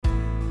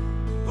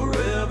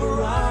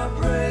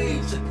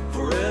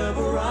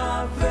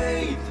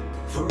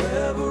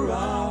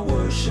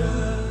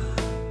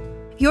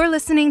You're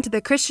listening to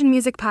the Christian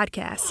Music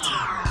Podcast.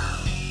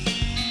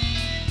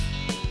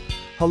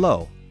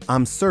 Hello,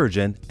 I'm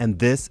Surgeon, and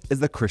this is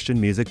the Christian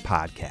Music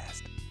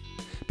Podcast.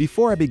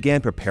 Before I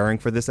began preparing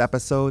for this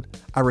episode,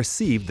 I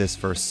received this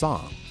first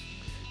song.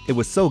 It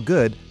was so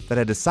good that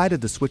I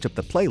decided to switch up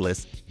the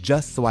playlist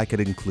just so I could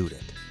include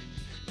it.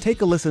 Take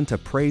a listen to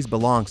Praise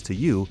Belongs to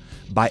You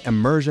by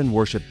Immersion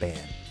Worship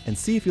Band and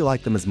see if you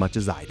like them as much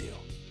as I do.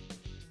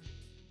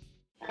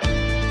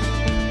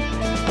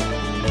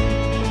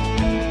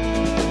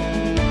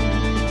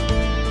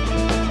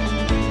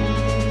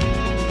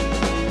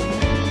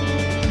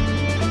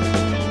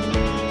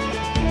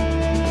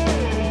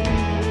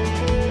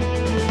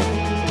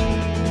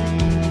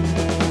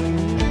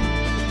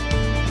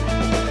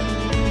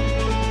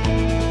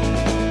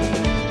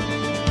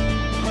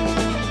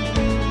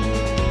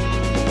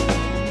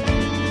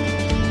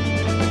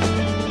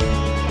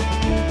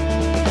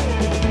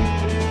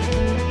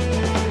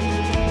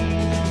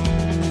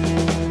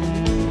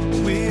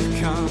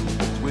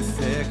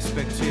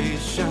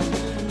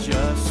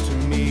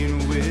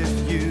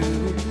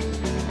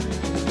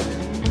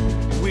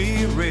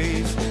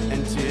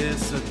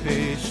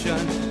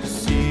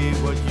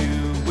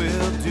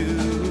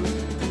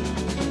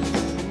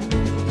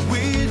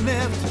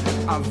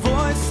 Our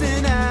voice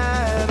in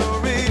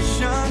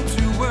adoration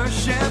to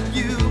worship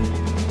you.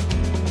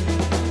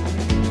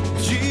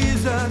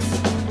 Jesus,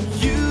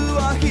 you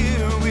are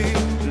here. We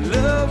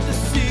love to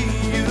see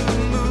you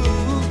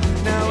move.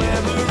 Now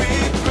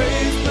every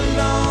praise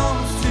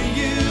belongs to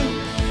you,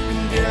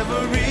 and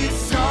every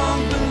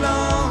song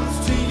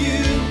belongs to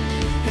you,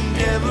 and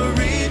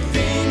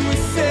everything we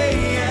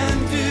say and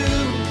do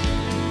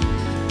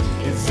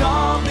is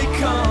all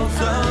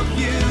because of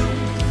you.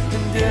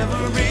 And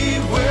every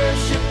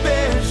worship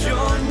is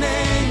your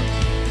name.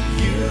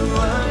 You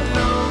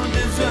alone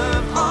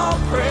deserve all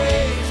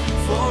praise.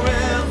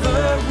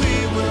 Forever we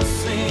will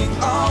sing.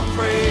 All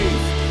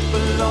praise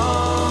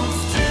belongs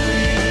to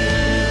you.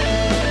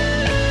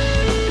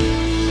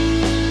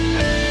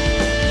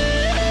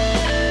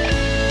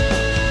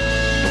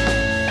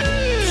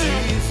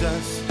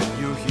 Jesus,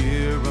 you're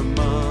here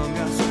among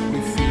us. We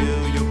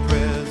feel your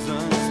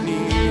presence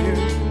near.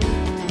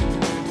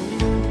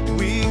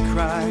 We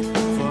cry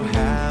for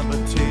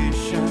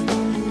habitation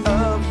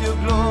of your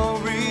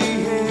glory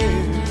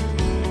here.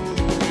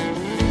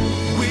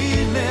 We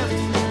lift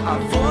our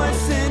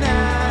voice in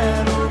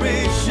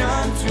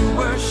adoration to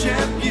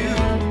worship you.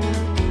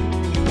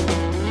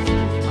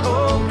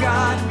 Oh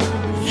God,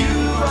 you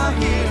are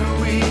here.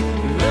 We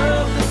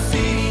love to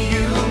see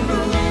you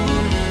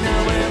move.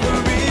 Now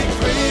every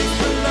praise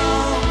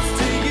belongs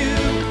to you,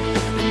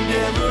 and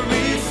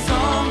every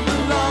song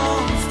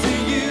belongs to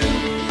you,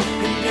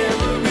 and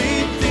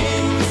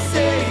everything we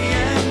say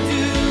and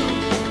do,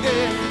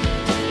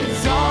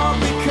 it's all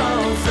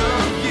because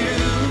of you.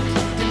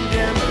 And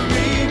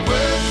every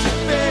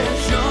worship is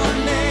your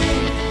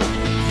name.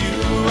 You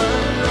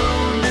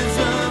alone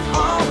deserve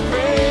all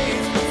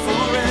praise.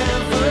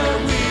 Forever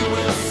we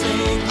will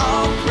sing.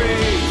 All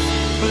praise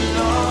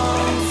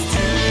belongs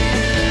to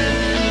you.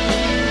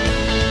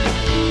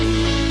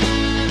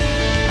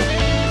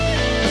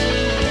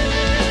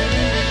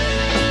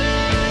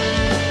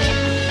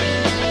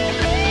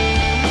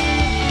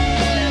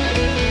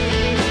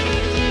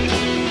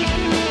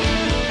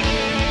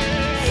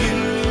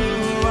 You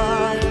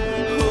are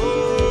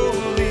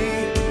holy.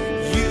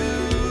 You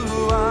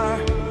are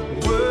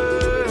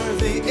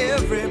worthy.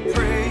 Every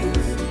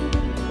praise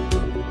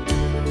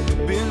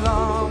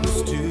belongs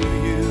to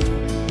you.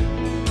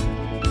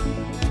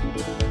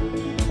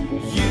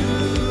 You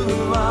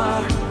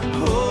are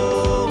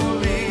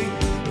holy.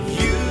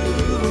 You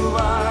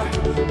are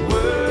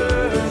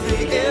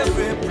worthy.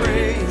 Every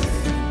praise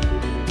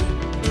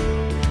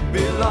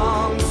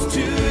belongs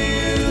to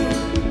you.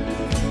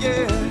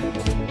 Yeah.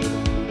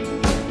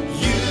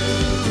 You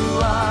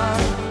are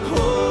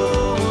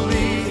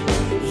holy.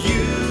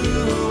 You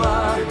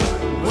are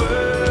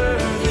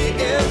worthy.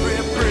 Every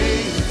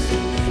praise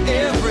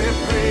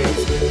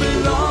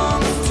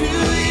belongs to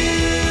you.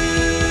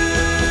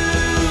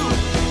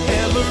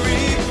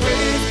 Every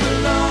praise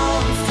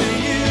belongs to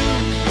you,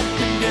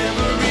 and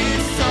every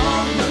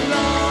song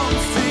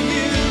belongs to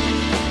you,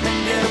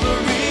 and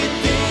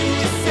everything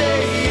you say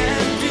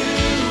and do,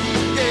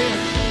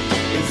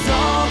 it's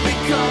all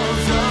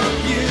because of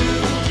you.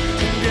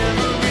 And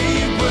every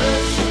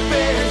worship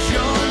is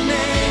your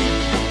name.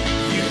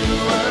 You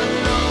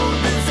alone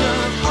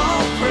deserve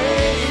all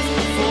praise.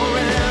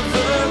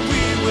 Forever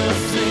we will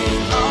sing.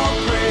 All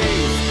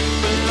praise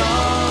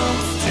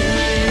belongs to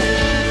you.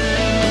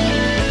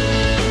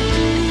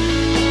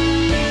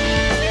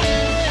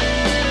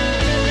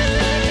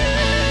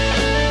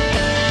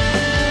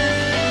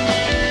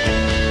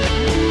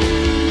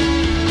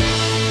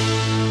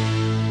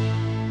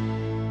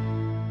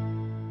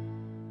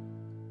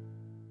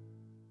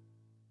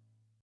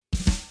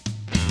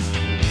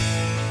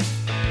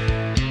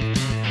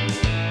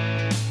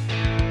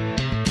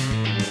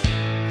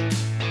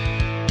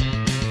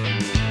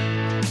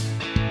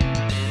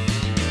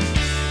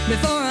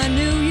 Before I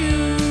knew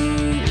you,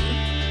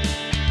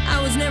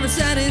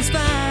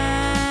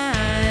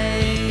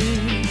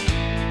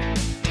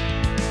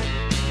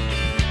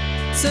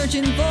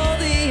 searching for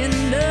the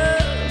end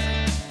of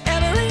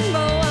every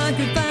rainbow I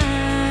could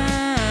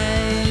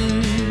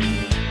find.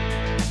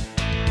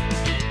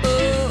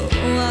 Oh,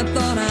 I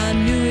thought I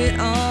knew it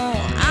all,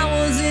 I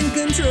was in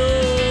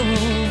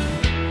control.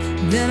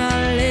 Then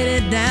I laid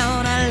it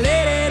down, I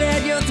laid it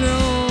at your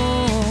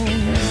throne.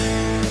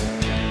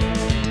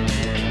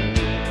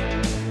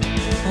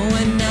 Oh,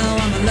 and now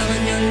I'm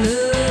loving your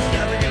love,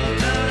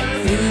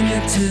 feeling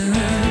your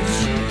touch,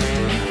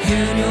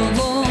 hearing your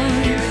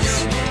voice.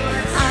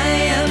 I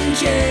am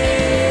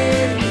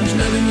changed,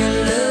 loving your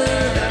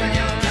love,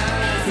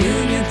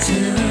 feeling your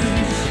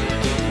touch,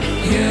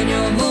 hearing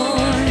your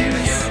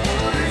voice.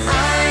 I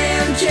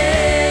am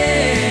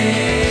changed.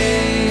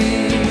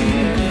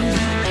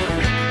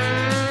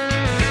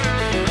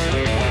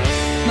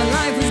 My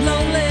life was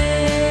lonely,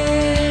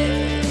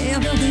 I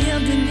felt the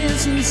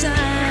emptiness inside.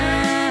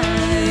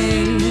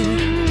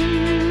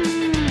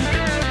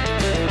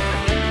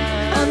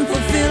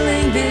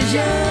 Unfulfilling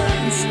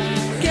visions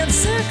kept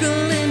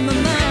circling my mind.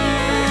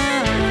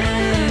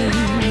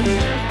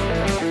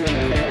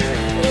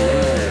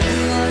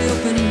 Oh, I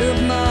opened up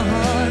my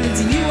heart,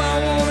 it's you I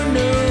wanna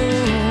know.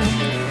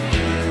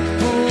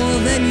 Oh,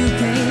 then you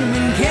came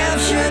and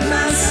captured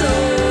my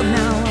soul.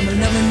 Now I'm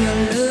loving your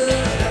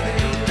love,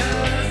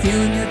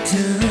 feeling your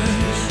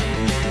touch,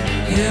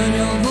 hearing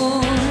your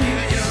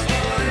voice.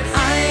 I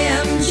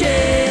am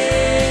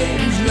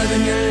changed,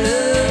 loving your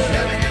love,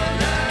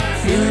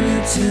 feeling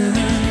your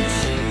touch,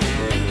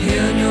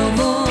 hearing your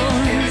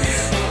voice.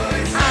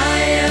 I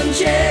am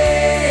changed,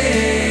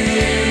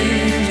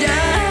 I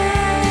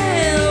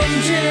am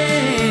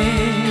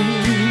changed.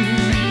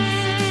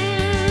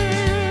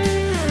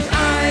 I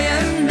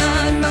am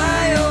not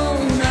my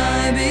own, I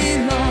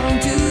belong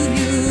to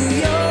you.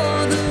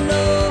 You're the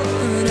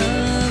Lord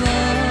of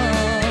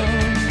all.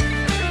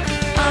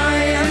 I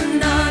am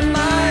not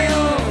my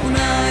own, I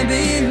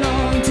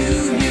belong to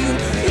you.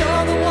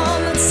 You're the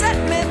one that set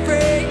me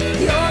free.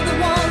 You're the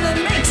one that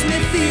makes me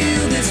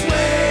feel this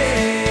way.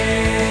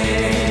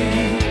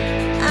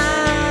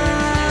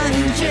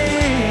 I'm changed.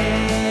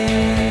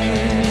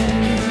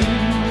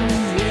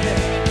 Yeah.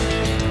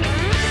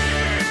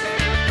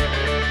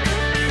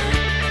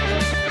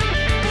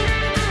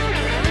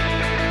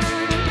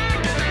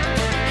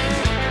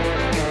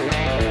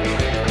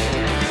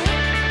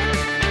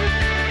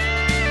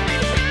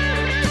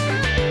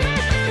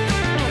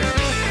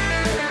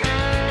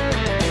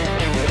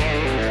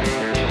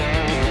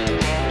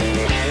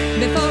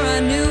 Before I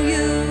knew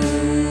you,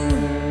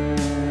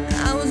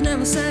 I was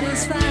never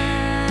satisfied.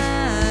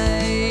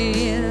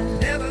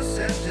 Never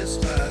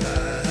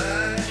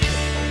satisfied.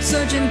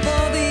 Searching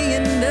for the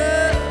end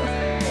of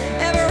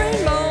every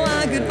rainbow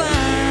I could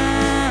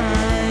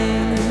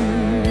find.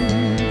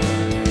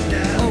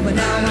 Oh, but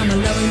now I'm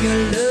loving your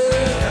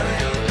love,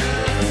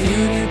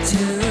 feeling your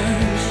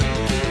touch,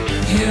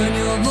 hearing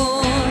your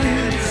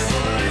voice.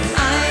 I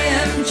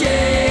am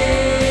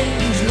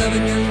changed,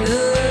 loving your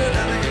love,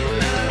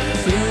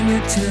 feeling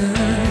your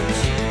touch,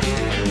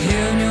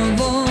 hearing your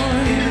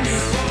voice.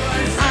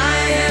 I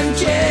am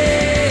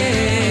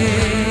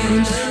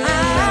changed. I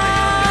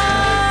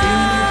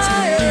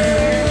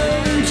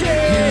am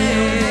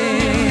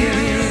changed.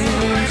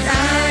 I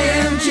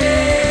am changed.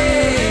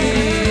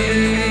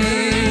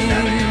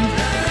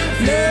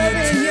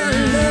 Loving your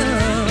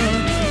love,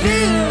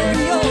 feeling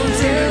your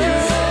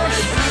touch.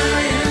 I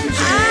am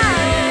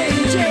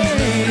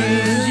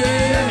changed.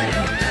 Yeah.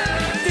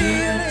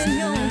 Feeling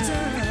your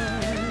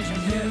touch,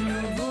 hearing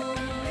your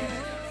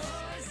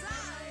voice. I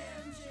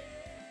am changed.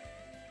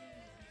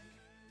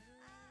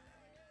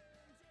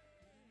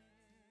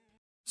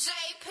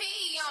 JP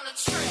on the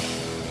track.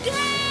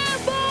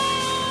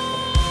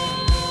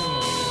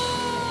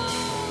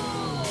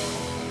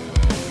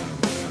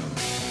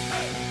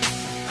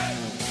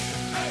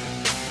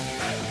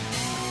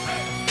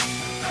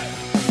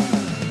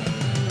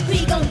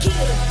 We gon'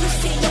 kill. You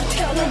see them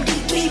tell them we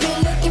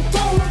been looking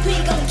for 'em. We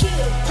gon'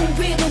 kill. Who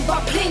read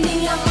about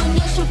plenty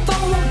ammunition for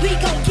 'em. We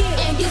gon' kill.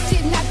 And this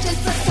is not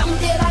just a song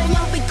that I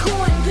am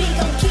recording. We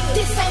gon' kill.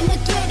 This ain't a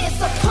threat,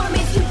 it's a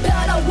promise. You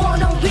better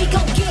want 'em. We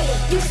gon' kill.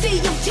 You see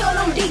them tell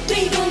them we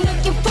been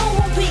looking for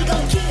 'em. We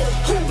gon' kill.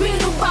 Who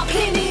read about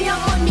plenty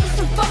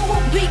ammunition for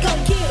 'em. We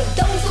gon' kill.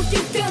 Those of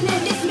you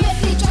feeling this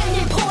message ain't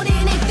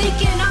important and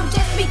thinking I'm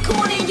just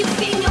recording. You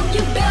see them,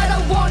 you better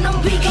want 'em.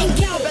 We gon'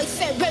 kill.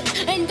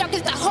 And dark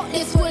as the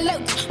heartless will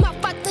lurk. My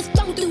fathers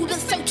don't do the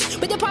search,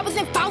 but the prophets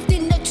and false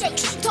in the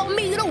church told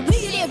me to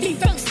read every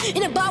verse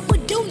in the Bible.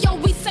 Do your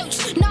research.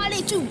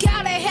 Knowledge you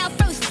gotta have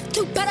first.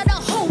 Too better the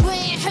whole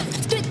way and hurt.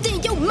 Strengthen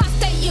your mind,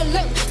 stay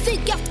alert.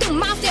 Seek after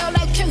my cell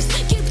like curse.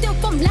 Keep them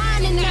from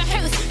lying in their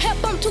hearse. Help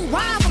them to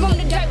rise from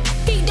the dirt.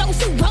 Feed those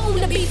who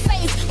want to be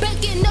saved.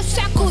 Breaking the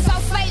shackles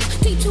of slaves.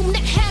 Teach them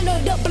to handle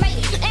the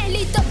blade and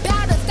lead the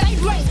battle. Stay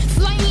right.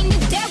 Slaying the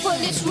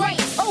devilish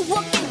race. Oh,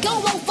 what can go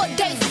on for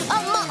days?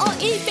 Or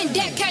even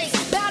decades.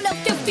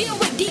 Battlefield filled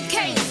with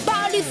decay.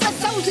 Bodies of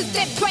soldiers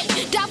that pray.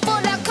 Die for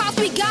the cause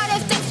we got to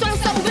stay strong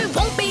so we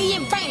won't be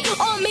in vain.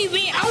 On me,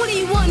 we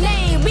only one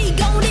name. We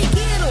gonna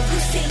get 'em. You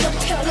see them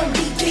tell them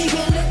we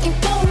been looking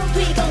for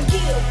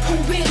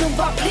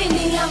about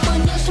plenty. I'm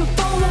a nation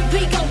phone,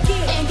 we gon'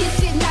 get. And this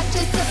is not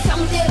just a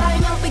song that I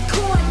am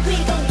recording, we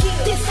gon' get.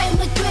 This ain't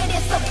a threat,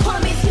 it's a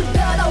promise. You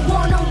better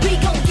want 'em, we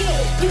gon' get.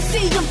 You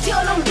see them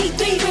tell them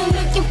D3 been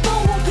looking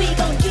forward, we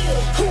gon' get.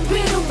 Who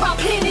real about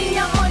plenty?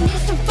 I'm a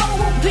nation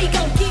phone, we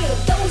gon' get.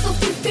 Those of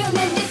you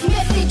feeling this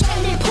message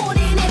and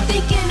important and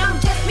thinking I'm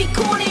just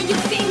recording, you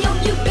see them,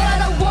 you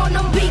better want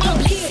 'em, we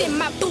gon' get. In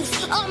my boots,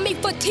 army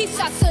for teeth,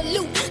 I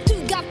salute. To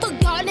God for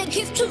God and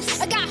his truth.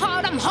 I got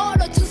hard, I'm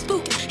harder to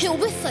spook. Here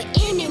with an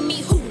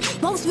enemy who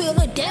most will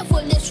the devil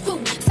is screw.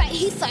 Say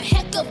he's a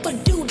heck of a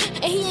dude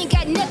and he ain't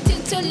got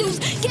nothing to lose.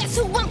 Guess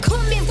who I'm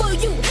coming for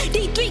you?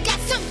 D3 got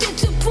something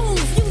to prove.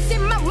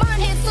 Using my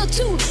mind as a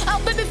tool. Oh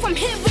baby from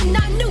heaven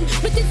I knew,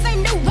 but this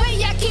ain't no way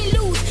I can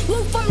lose.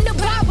 Move from the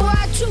Bible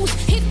I choose.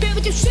 His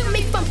spirit to shield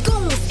me from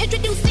goons.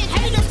 Introducing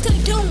haters to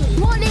doom.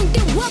 Warning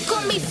them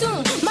welcome me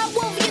soon. My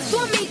warriors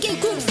swarming in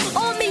groups.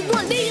 On me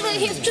one leader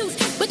his truth.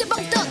 But the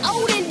both the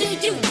old and the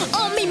youth.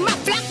 On me my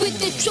flock with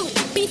the truth.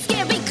 Be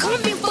scared, be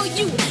coming for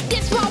you.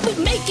 That's why we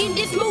making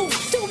this move.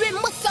 Doing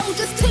my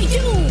soldiers to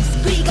use.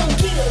 We gon'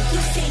 kill.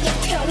 You see ya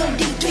tell them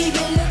D3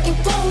 been looking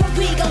forward.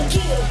 We gon'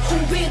 kill. Who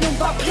reading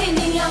about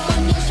plenty? I'm a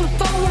nation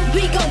forward.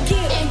 We gon'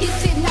 kill. And this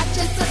is not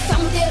just a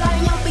song that I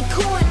am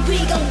recording. We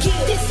gon'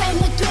 kill. This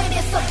ain't a threat,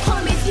 it's a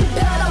promise. You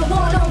better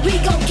want 'em. We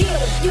gon'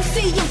 kill. You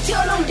see ya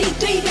tell them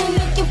D3 been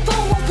looking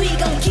forward. We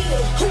gon' kill.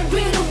 Who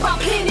reading about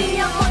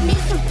plenty? I'm a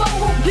nation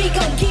forward. We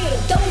gon' kill.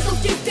 Those of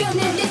you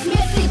feeling this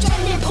message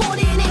and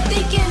important and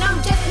thinking I'm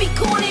just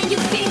recording, you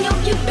see them,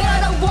 you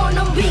better want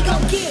 'em, we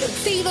gon' get 'em.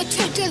 See the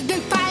church has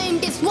been fighting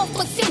this war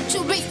for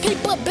centuries.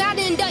 People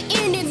battling the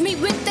enemy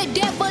with the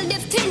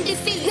devil's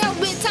tendencies. Now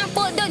it's time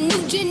for the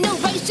new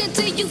generation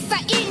to use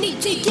our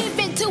energy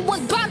given to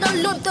us by the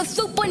Lord, the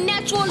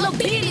supernatural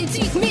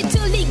abilities.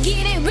 Mentally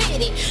getting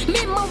ready,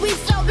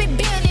 memories are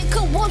embedded.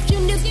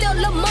 Corruption is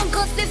still among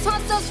us, it's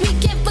haunts us, we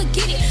can't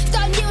forget it.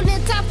 Start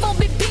kneeling, time for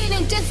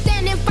rebuilding. Just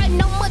stand and fight,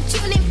 no more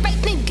chilling.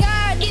 Faith in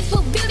God is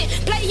fulfilling.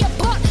 Play a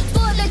part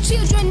for the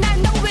children. I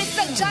know it's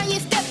a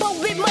giant step, but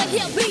with my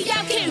help, we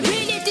all can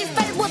read it. This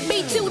fight will be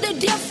to the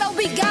death, so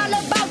we got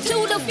about to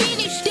the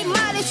finish.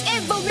 Demolish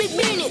every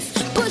minute,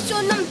 push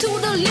on them to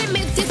the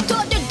limits.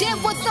 Destroy the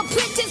devil's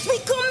apprentice. We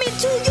coming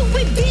to you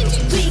with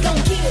vengeance. We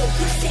gon' kill.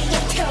 You see ya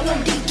tell them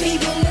D3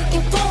 been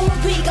looking forward.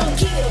 We gon'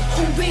 kill.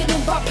 Who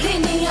reading about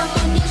plenty? I'm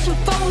a nation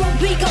forward.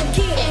 We gon'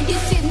 kill. And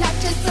this is not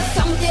just a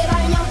song that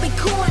I am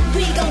recording.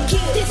 We gon'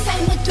 kill. This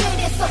ain't a threat,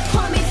 it's a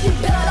promise. You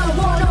better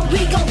want 'em.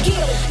 We gon'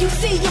 kill. You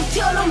see ya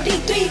tell them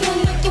D3 been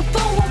looking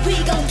forward. We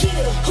gon'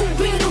 kill. Who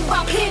reading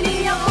about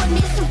plenty? I'm a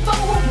nation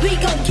forward. We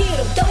gon'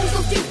 kill. Those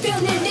of you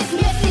feeling this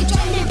message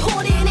and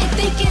important and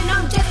thinking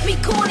I'm just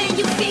recording,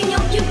 you see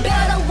them, you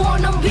better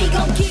want 'em. We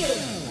gon' kill.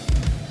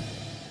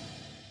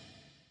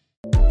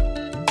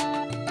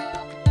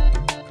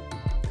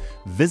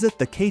 Visit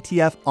the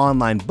KTF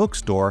online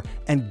bookstore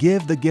and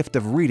give the gift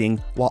of reading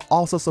while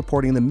also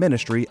supporting the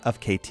ministry of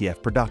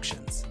KTF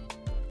Productions.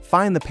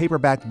 Find the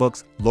paperback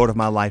books Lord of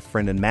My Life,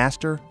 Friend and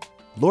Master,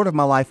 Lord of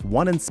My Life,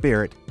 One in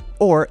Spirit,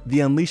 or the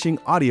Unleashing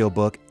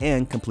audiobook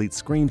and complete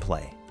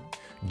screenplay.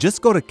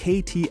 Just go to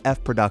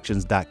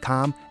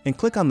ktfproductions.com and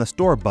click on the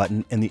store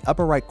button in the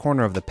upper right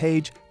corner of the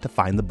page to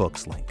find the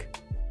books link.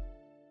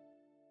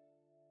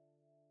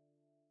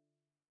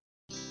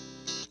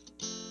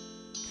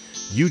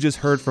 You just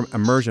heard from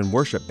Immersion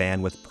Worship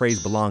Band with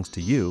Praise Belongs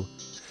to You,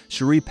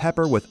 Cherie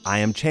Pepper with I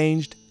Am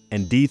Changed,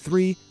 and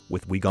D3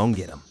 with We Gon'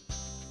 Get 'Em.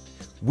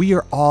 We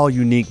are all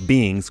unique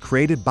beings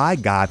created by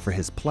God for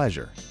His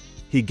pleasure.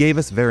 He gave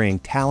us varying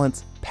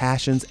talents,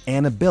 passions,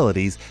 and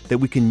abilities that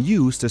we can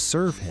use to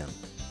serve Him.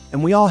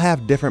 And we all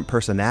have different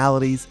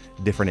personalities,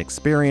 different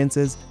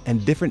experiences,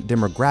 and different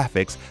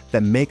demographics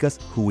that make us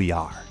who we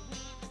are.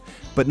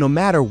 But no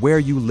matter where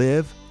you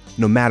live,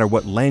 no matter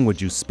what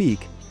language you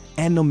speak,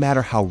 and no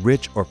matter how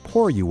rich or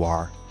poor you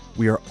are,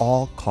 we are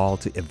all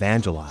called to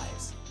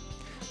evangelize.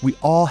 We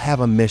all have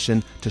a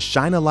mission to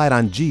shine a light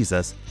on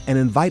Jesus and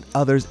invite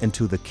others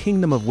into the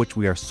kingdom of which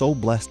we are so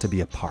blessed to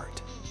be a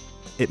part.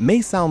 It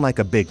may sound like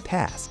a big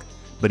task,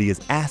 but He is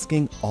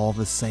asking all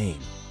the same.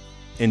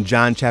 In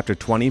John chapter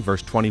 20,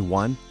 verse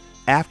 21,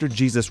 after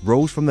Jesus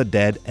rose from the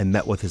dead and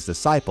met with His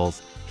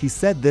disciples, He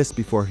said this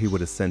before He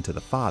would ascend to the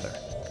Father.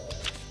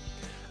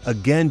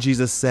 Again,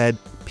 Jesus said,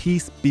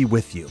 "Peace be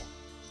with you.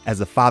 As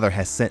the Father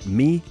has sent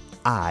me,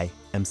 I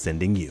am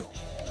sending you."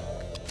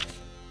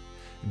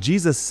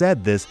 Jesus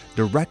said this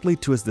directly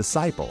to His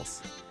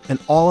disciples, and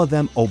all of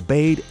them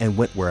obeyed and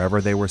went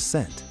wherever they were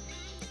sent.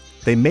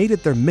 They made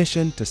it their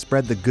mission to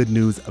spread the good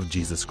news of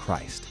Jesus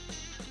Christ.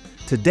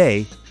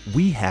 Today,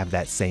 we have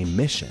that same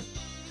mission.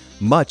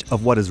 Much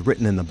of what is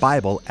written in the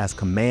Bible as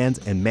commands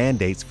and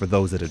mandates for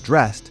those it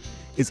addressed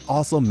is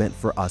also meant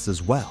for us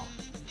as well.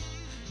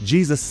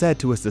 Jesus said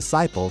to His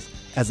disciples,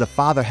 "As the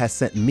Father has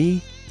sent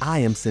me, I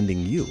am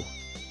sending you."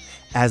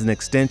 As an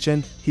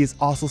extension, He is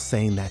also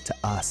saying that to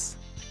us.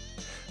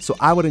 So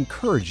I would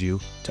encourage you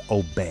to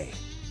obey.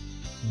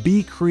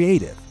 Be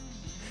creative.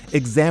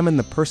 Examine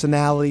the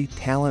personality,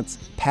 talents,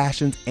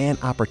 passions, and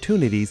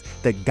opportunities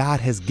that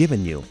God has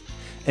given you,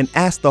 and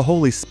ask the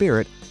Holy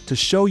Spirit to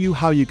show you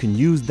how you can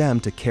use them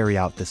to carry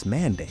out this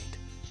mandate.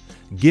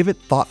 Give it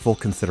thoughtful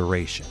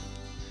consideration,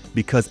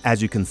 because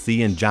as you can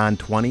see in John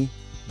 20,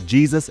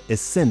 Jesus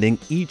is sending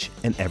each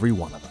and every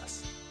one of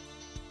us.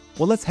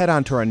 Well, let's head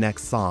on to our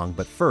next song,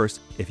 but first,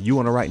 if you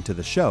want to write into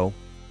the show,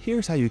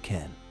 here's how you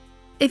can.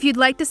 If you'd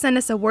like to send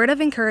us a word of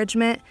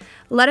encouragement,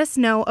 let us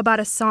know about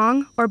a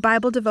song or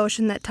Bible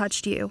devotion that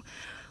touched you.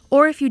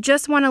 Or if you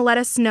just want to let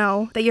us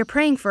know that you're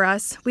praying for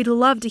us, we'd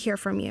love to hear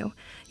from you.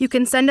 You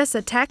can send us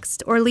a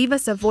text or leave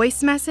us a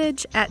voice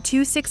message at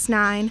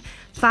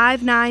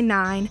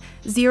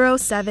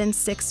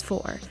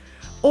 269-599-0764.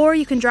 Or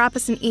you can drop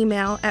us an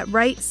email at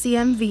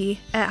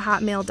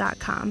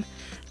writecmv@hotmail.com.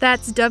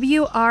 That's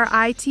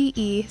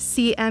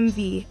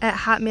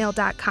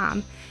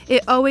WRITECMV@hotmail.com.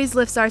 It always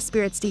lifts our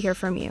spirits to hear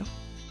from you.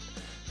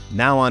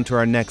 Now on to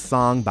our next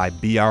song by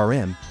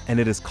BRM, and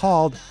it is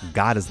called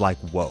God is Like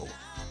Whoa.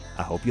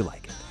 I hope you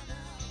like it.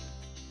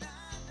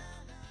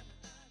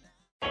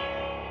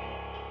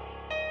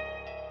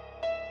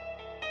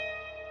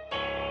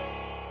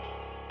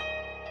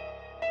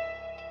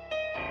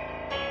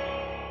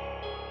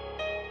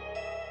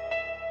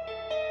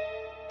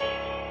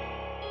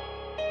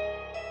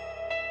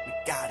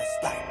 God is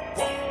like,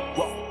 whoa,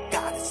 whoa.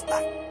 God is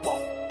like, whoa,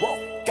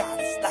 whoa.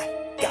 God is like,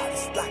 God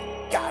is like,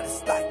 God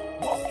is like,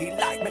 whoa. He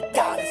like me.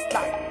 God is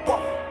like, whoa,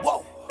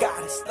 whoa.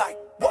 God is like,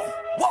 whoa,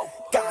 whoa.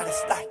 God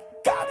is like,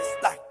 God is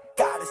like,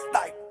 God is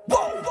like,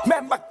 whoa.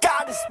 Man, my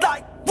God is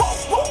like, whoa,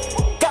 whoa.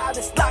 God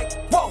is like,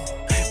 whoa.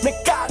 Man,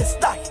 God is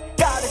like,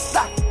 God is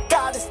like,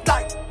 God is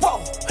like,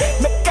 whoa.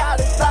 Man, God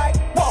is like,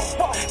 whoa,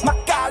 whoa. My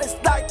God is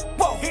like,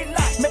 whoa. He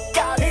like me.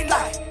 God is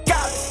like,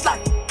 God is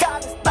like,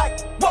 God is like,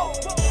 whoa.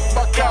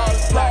 My God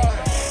is like.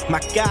 My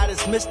God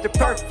is Mr.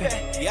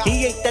 Perfect.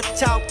 He ain't that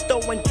talk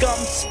throwing gum,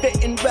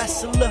 spitting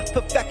wrestler.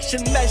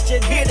 Perfection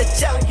measured, here to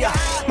tell ya.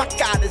 My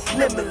God is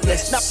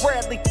limitless, not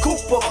Bradley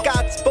Cooper.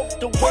 God spoke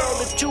the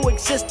world into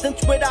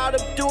existence. Without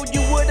him, dude,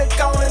 you would've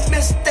gone and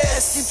missed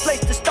this. He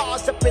placed the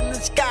stars up in the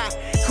sky,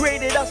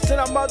 created us in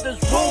our mother's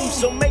womb.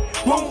 So make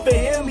room for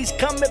him, he's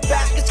coming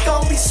back, it's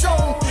gonna be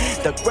soon.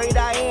 The great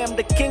I am,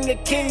 the King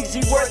of Kings,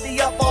 he worthy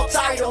of all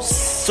titles.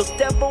 So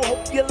devil,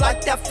 hope you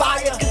like that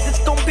fire, cause it's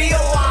gonna be a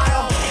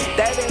while.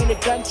 That ain't a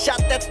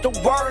gunshot, that's the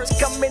words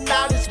coming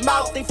out his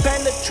mouth. They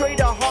penetrate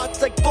our hearts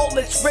like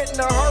bullets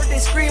written or heard they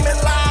screaming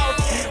loud.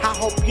 I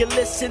hope you're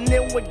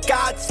listening when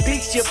God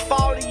speaks. You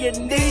fall to your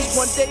knees.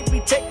 One day we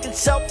taking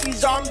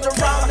selfies, arms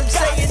around and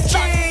saying,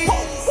 "Gee."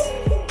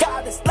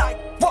 God is like,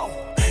 whoa.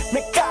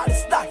 Man, God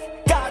is like,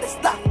 God is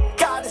like,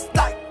 God is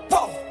like,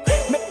 whoa.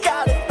 Man,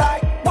 God is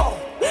like, whoa.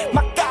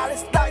 My God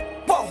is like,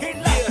 whoa.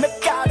 Man,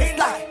 God is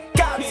like,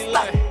 God is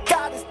like,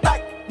 God is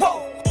like,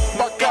 whoa.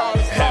 My God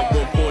is like. At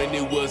one point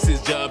it was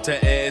his job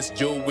to ask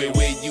Joey,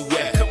 where you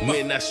at?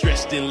 When I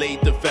stretched and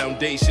laid the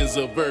foundations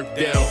of earth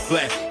down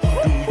flat.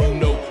 Who do you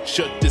know?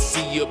 Shut the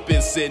sea up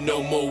and said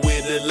no more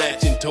with a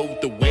latch, and told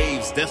the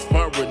waves that's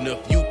far enough,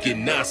 you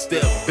cannot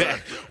step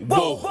back.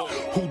 Whoa,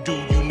 who do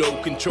you know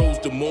controls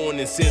the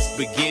morning since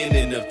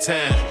beginning of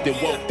time?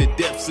 Then walked the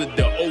depths of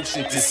the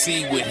ocean to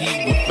see what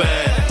he would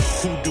find.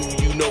 Who do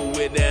you know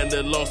where down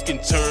the lost can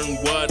turn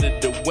water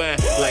to wine?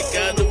 Like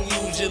I don't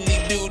usually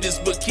do this,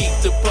 but keep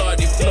the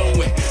party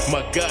flowing.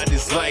 My God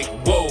is like,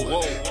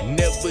 whoa,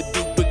 never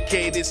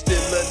duplicated,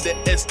 still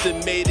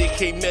underestimated,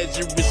 can't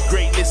measure his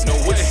greatness. No,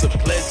 it's a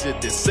pleasure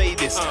to say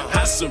this.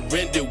 I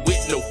surrendered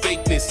with no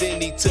fakeness,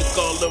 and he took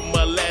all of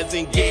my lies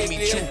and gave me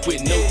truth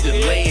with no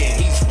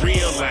delaying. He's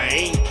real, I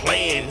ain't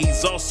playing.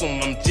 He's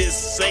awesome, I'm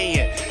just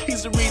saying.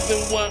 He's the reason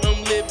why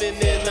I'm living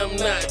and I'm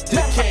not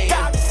decaying.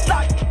 God is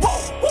like, whoa.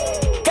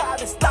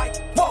 God is like,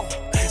 whoa.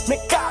 Man,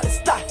 God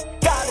is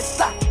like, God is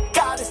like,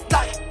 God is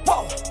like,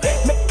 whoa.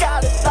 Man,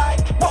 God is like,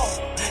 whoa.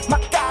 My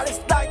God is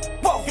like,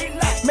 whoa.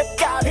 Man,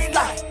 God is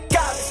like,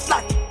 God is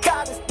like,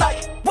 God is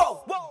like,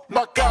 whoa.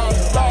 My God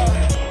is like.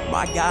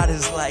 My God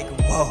is like,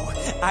 whoa,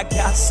 I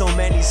got so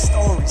many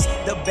stories.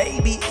 The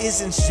baby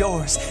isn't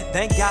yours.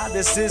 Thank God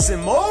this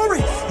isn't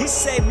Maury. He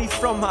saved me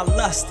from my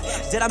lust.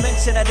 Did I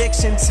mention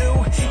addiction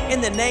too?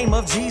 In the name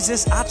of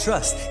Jesus, I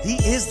trust. He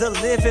is the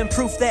living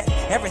proof that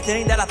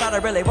everything that I thought I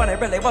really wanted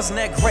really wasn't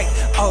that great.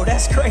 Oh,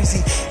 that's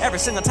crazy. Every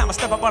single time I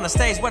step up on the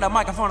stage with a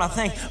microphone, I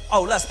think,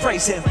 oh, let's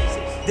praise him.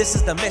 This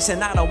is the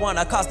mission, I don't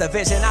wanna cause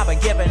division. I've been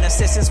given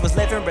assistance, was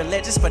living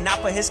religious, but not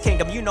for his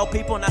kingdom. You know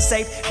people not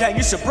saved, now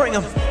you should bring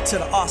them to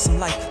the awesome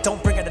life.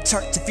 Don't bring her to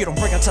church if you don't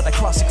bring her to the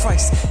cross of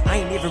Christ. I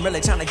ain't even really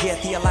trying to get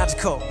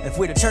theological. If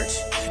we the church,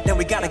 then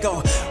we gotta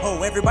go.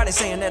 Oh, everybody's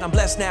saying that I'm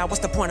blessed now.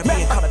 What's the point of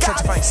being called a church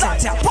if I ain't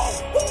sent out? Whoa.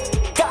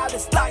 God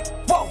is like,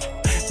 whoa.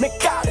 Man,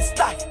 God is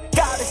like,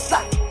 God is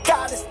like,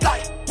 God is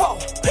like, whoa.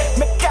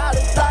 Man, God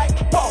is like,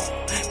 whoa.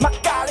 My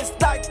God is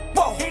like,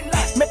 whoa.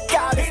 Man,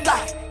 God is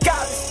like,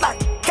 God is like,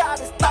 God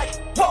is like,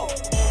 whoa.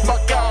 My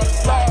God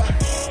is like.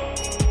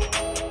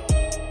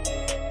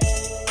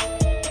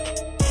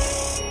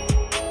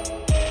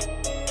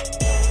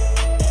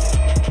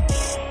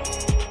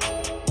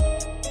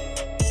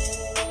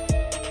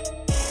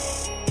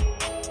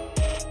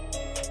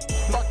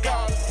 My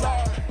God is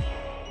like.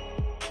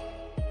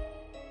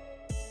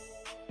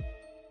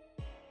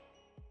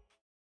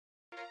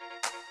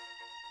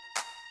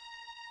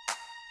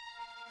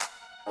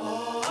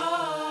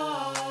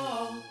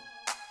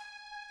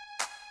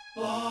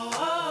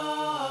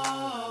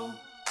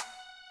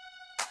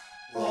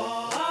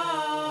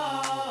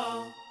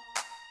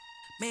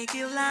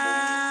 Make it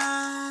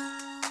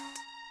loud,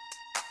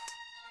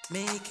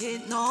 make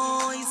it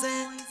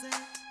noisy,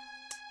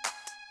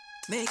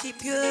 make it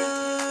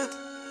pure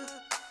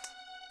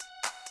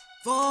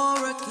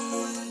for a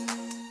king.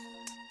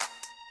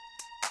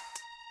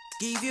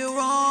 Give your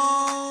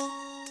all,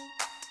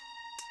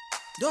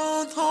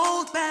 don't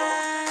hold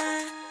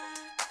back.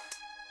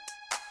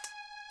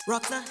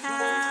 Rock the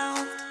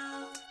house,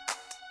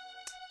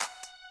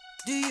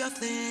 do your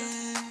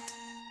thing.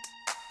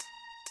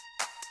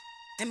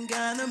 I'm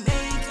gonna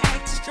make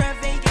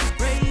extravagant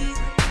praise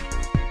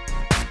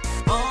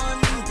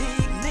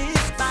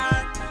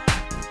undignified.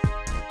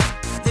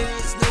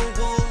 There's no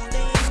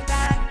holding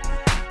back.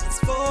 It's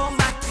for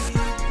my king.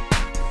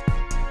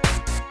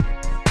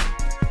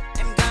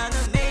 I'm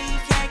gonna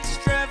make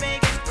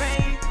extravagant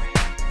praise.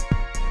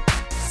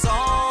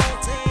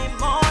 Exalt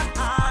him on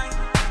high.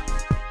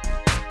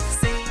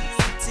 Sing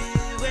to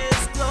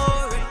his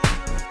glory.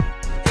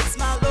 It's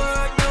my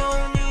Lord,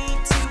 no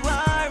need to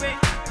worry.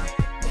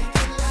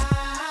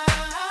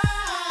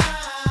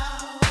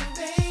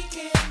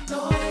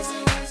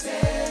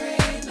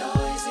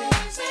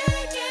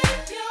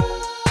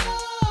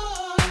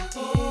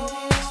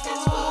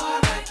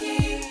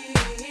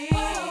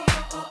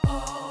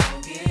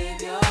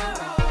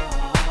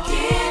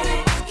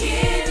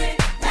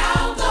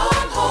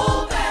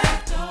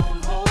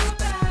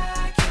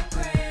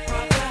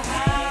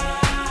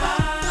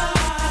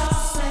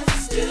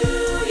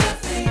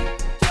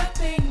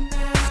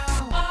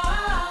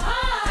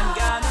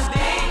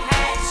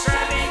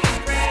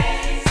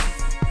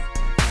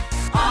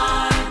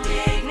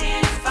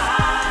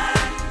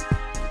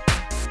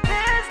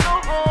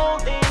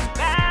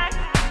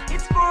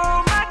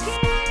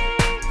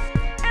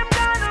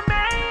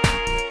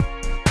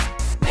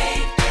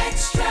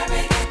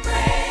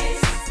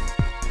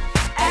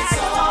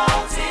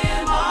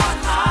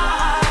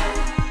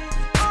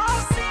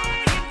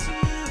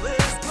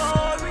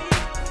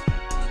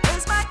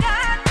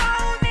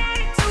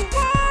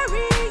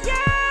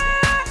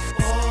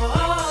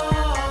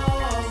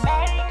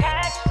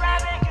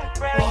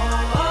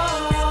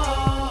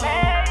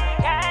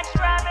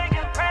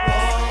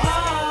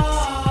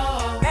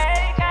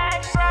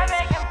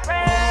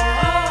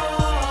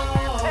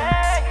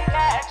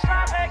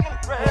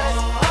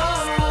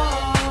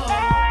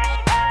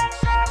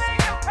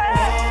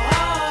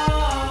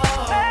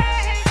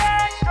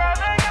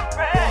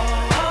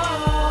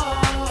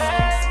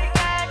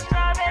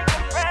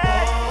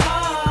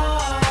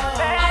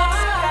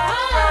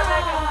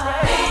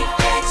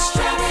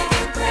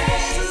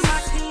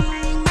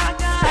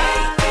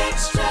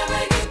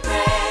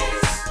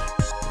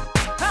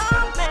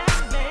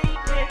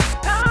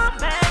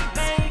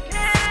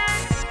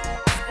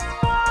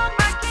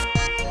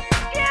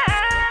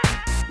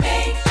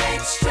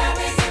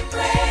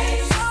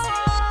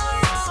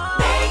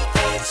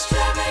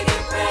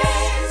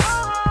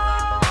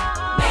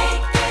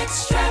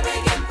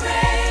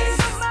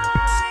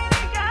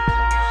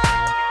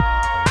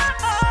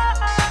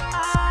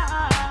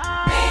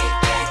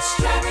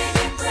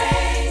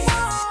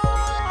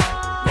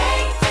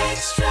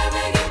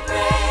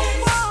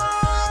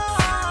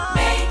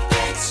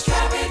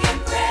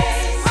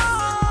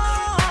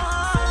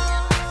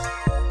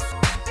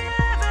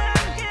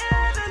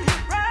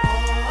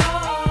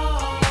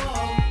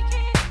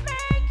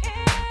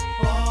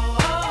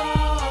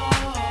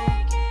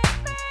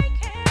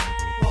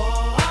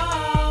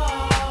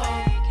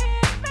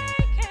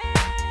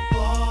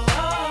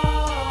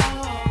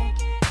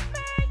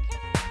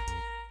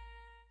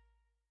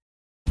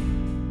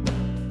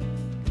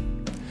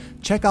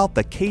 Check out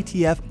the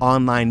KTF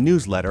online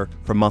newsletter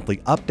for monthly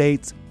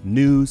updates,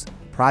 news,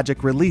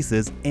 project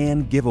releases,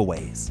 and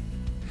giveaways.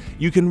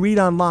 You can read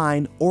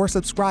online or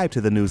subscribe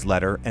to the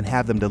newsletter and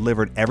have them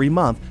delivered every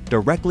month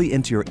directly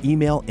into your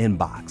email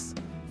inbox.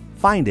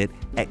 Find it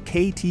at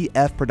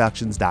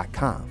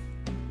ktfproductions.com.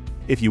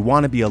 If you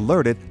want to be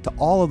alerted to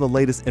all of the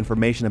latest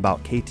information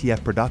about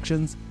KTF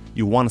Productions,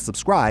 you want to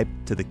subscribe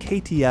to the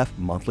KTF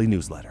monthly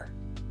newsletter.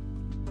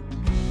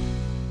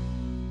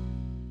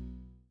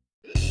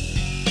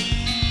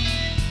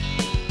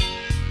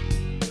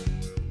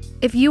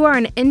 If you are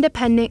an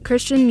independent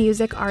Christian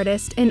music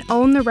artist and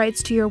own the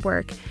rights to your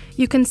work,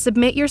 you can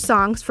submit your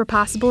songs for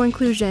possible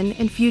inclusion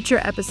in future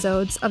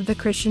episodes of the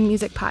Christian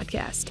Music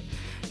Podcast.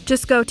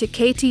 Just go to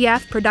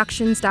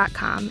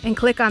ktfproductions.com and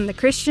click on the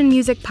Christian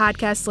Music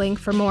Podcast link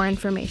for more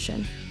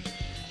information.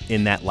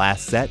 In that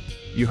last set,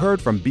 you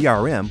heard from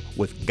BRM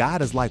with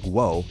God is Like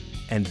Whoa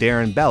and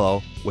Darren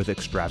Bello with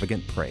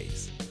Extravagant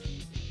Praise.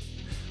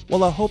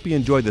 Well, I hope you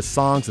enjoyed the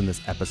songs in this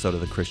episode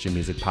of the Christian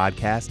Music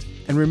Podcast,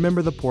 and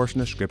remember the portion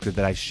of scripture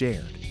that I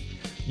shared.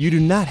 You do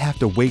not have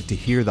to wait to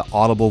hear the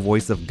audible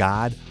voice of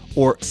God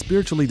or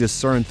spiritually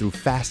discern through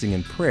fasting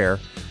and prayer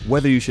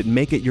whether you should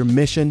make it your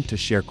mission to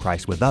share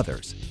Christ with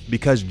others,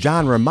 because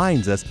John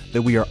reminds us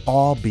that we are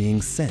all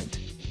being sent,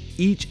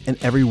 each and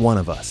every one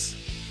of us.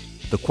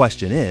 The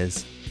question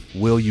is,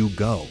 will you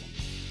go?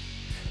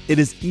 It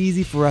is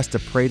easy for us to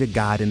pray to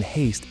God in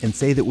haste and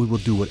say that we will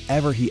do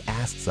whatever He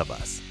asks of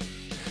us.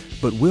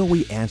 but will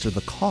we answer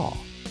the call?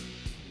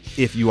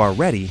 If you are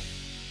ready,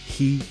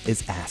 He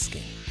is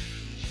asking.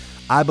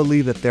 I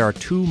believe that there are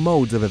two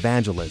modes of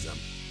evangelism: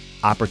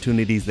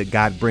 opportunities that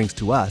God brings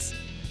to us,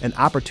 and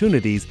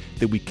opportunities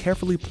that we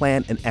carefully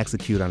plan and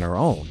execute on our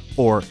own,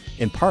 or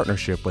in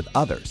partnership with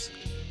others.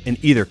 In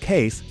either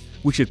case,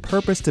 we should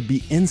purpose to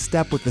be in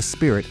step with the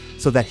Spirit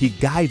so that He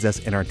guides us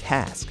in our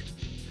task.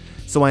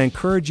 So I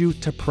encourage you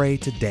to pray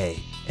today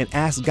and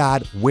ask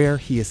God where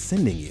He is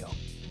sending you.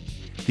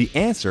 The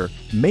answer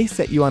may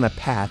set you on a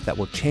path that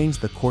will change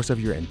the course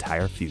of your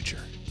entire future.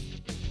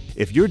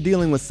 If you're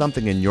dealing with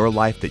something in your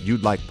life that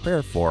you'd like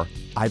prayer for,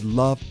 I'd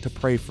love to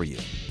pray for you.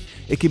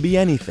 It could be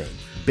anything,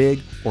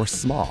 big or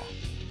small.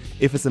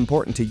 If it's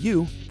important to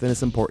you, then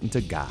it's important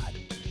to God.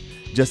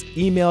 Just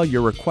email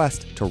your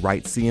request to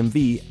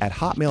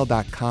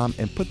writecmv@hotmail.com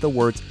and put the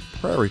words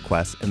prayer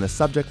request in the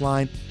subject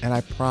line, and I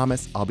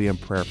promise I'll be in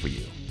prayer for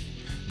you.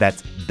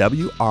 That's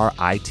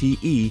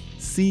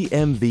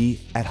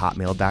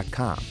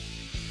WRITECMV@hotmail.com.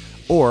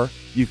 Or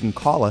you can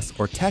call us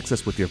or text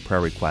us with your prayer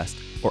request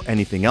or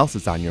anything else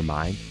that's on your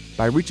mind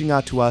by reaching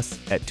out to us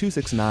at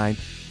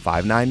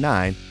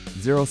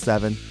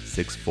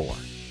 269-599-0764.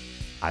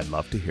 I'd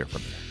love to hear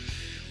from you.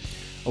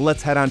 Well,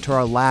 let's head on to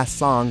our last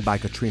song by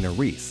Katrina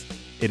Reese.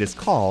 It is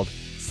called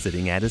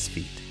Sitting at His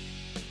Feet.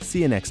 See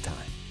you next time.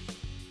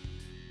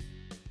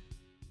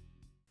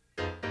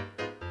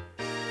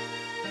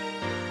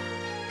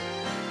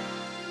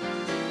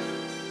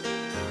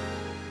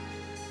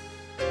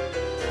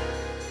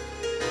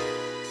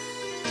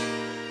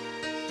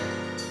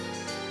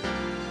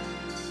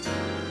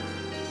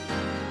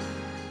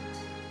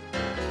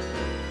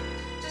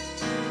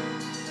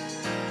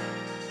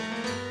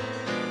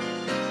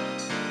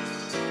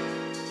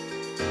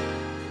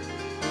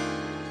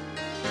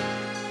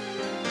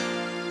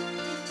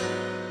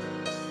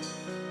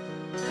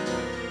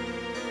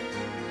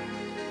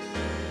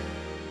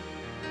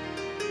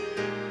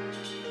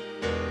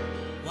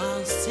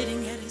 While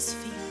sitting at His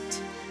feet,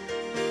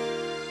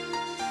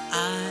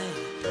 I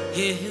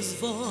hear His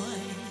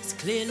voice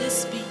clearly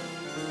speak.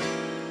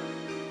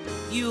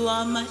 You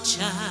are my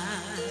child.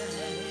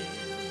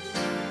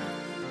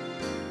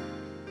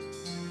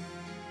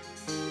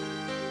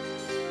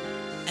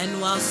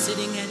 And while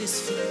sitting at His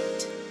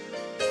feet,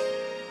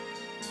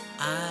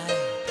 I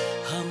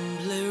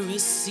humbly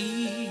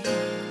receive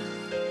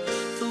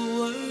the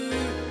word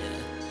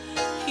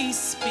He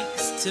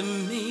speaks to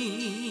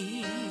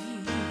me.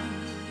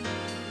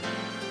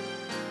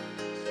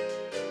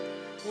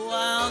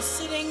 While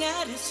sitting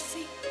at His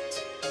feet,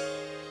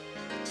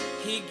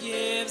 He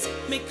gives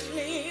me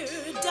clear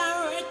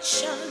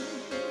direction.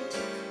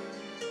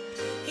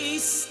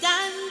 He's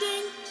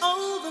standing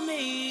over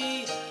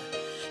me.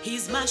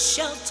 He's my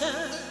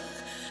shelter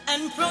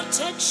and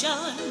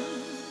protection.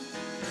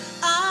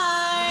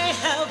 I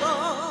have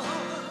all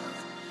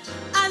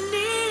I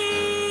need.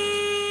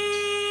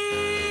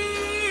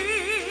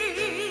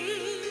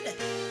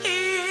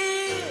 He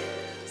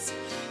is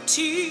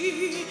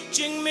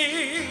teaching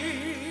me.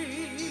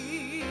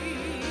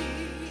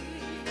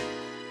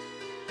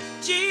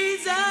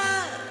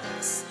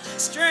 Jesus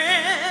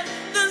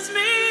strengthens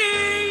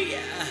me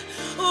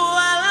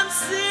while I'm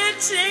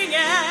sitting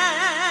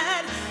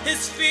at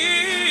His feet.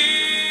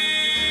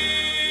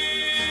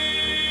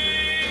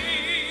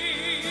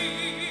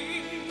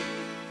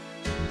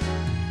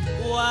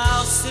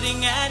 While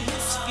sitting at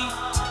His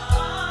feet,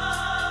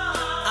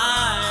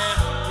 I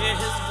hear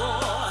His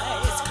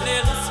voice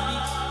clearly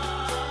speak.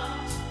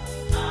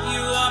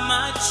 You are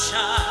my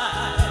child.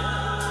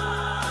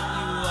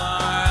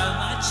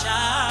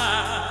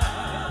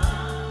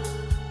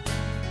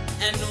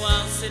 And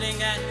while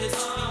sitting at His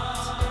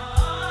feet,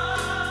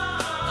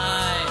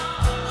 I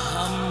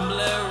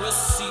humbly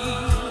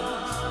receive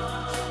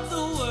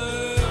the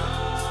word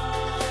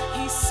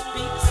He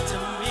speaks to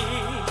me.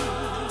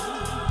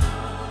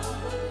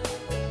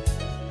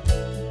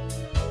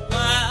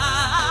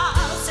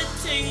 While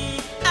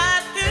sitting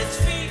at His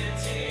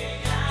feet,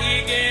 He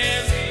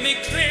gives me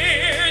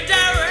clear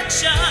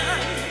direction.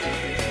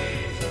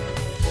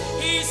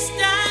 He's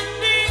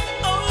standing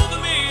over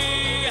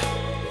me.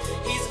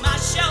 He's my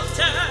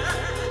shelter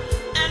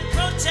and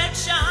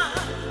protection.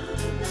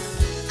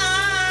 I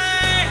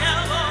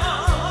have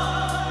all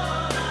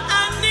I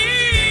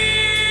need.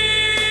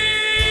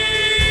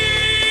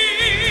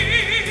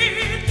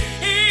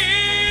 He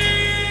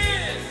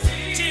is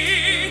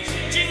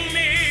teaching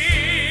me.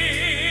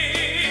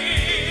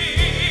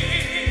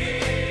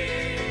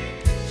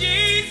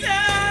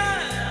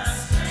 Jesus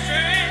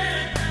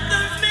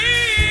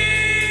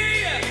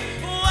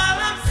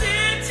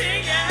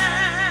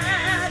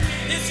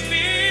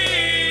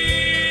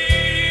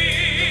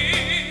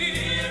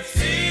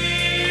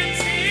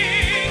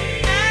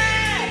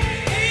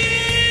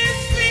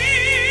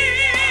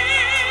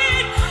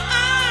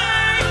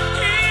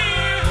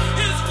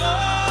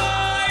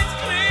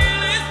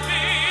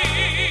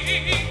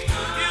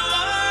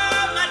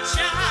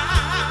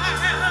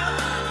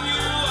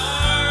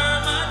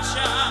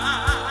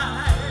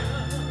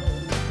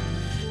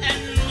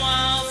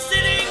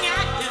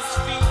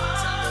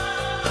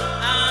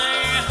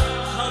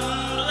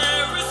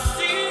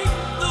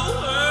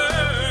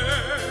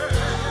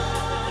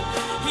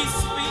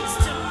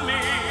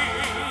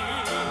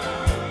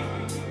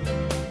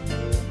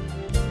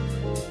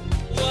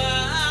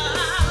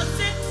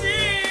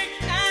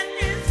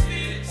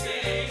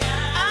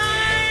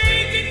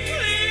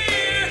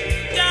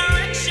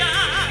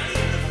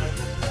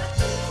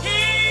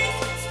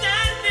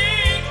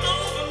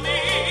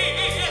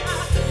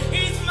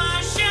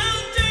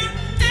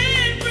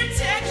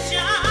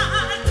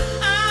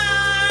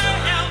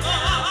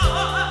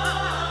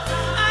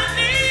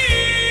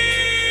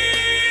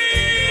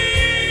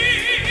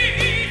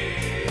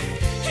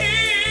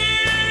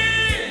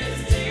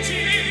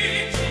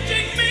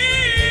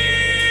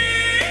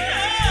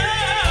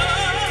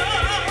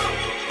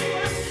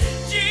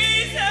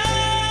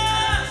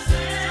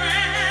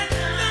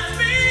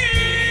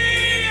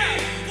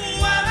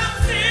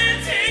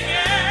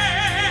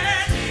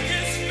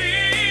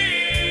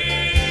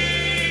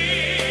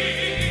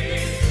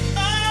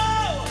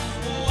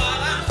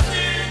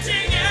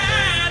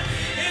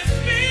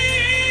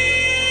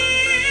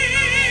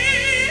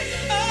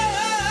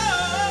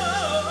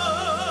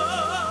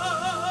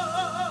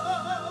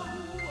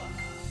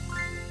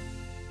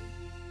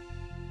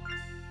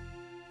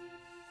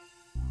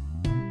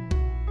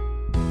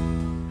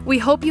We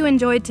hope you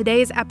enjoyed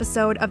today's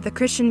episode of the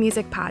Christian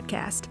Music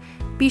Podcast.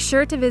 Be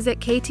sure to visit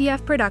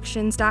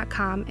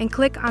ktfproductions.com and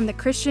click on the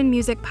Christian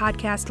Music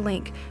Podcast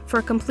link for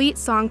a complete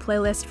song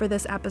playlist for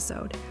this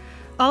episode.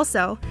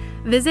 Also,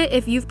 visit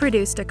if you've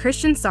produced a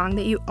Christian song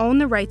that you own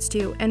the rights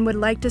to and would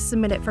like to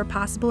submit it for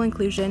possible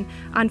inclusion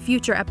on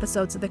future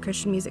episodes of the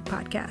Christian Music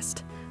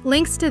Podcast.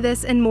 Links to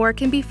this and more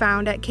can be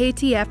found at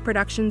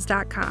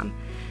ktfproductions.com.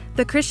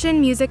 The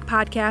Christian Music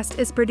Podcast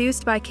is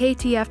produced by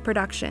KTF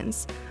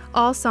Productions.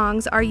 All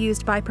songs are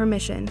used by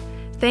permission.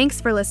 Thanks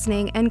for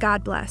listening, and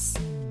God bless.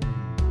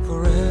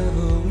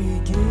 Forever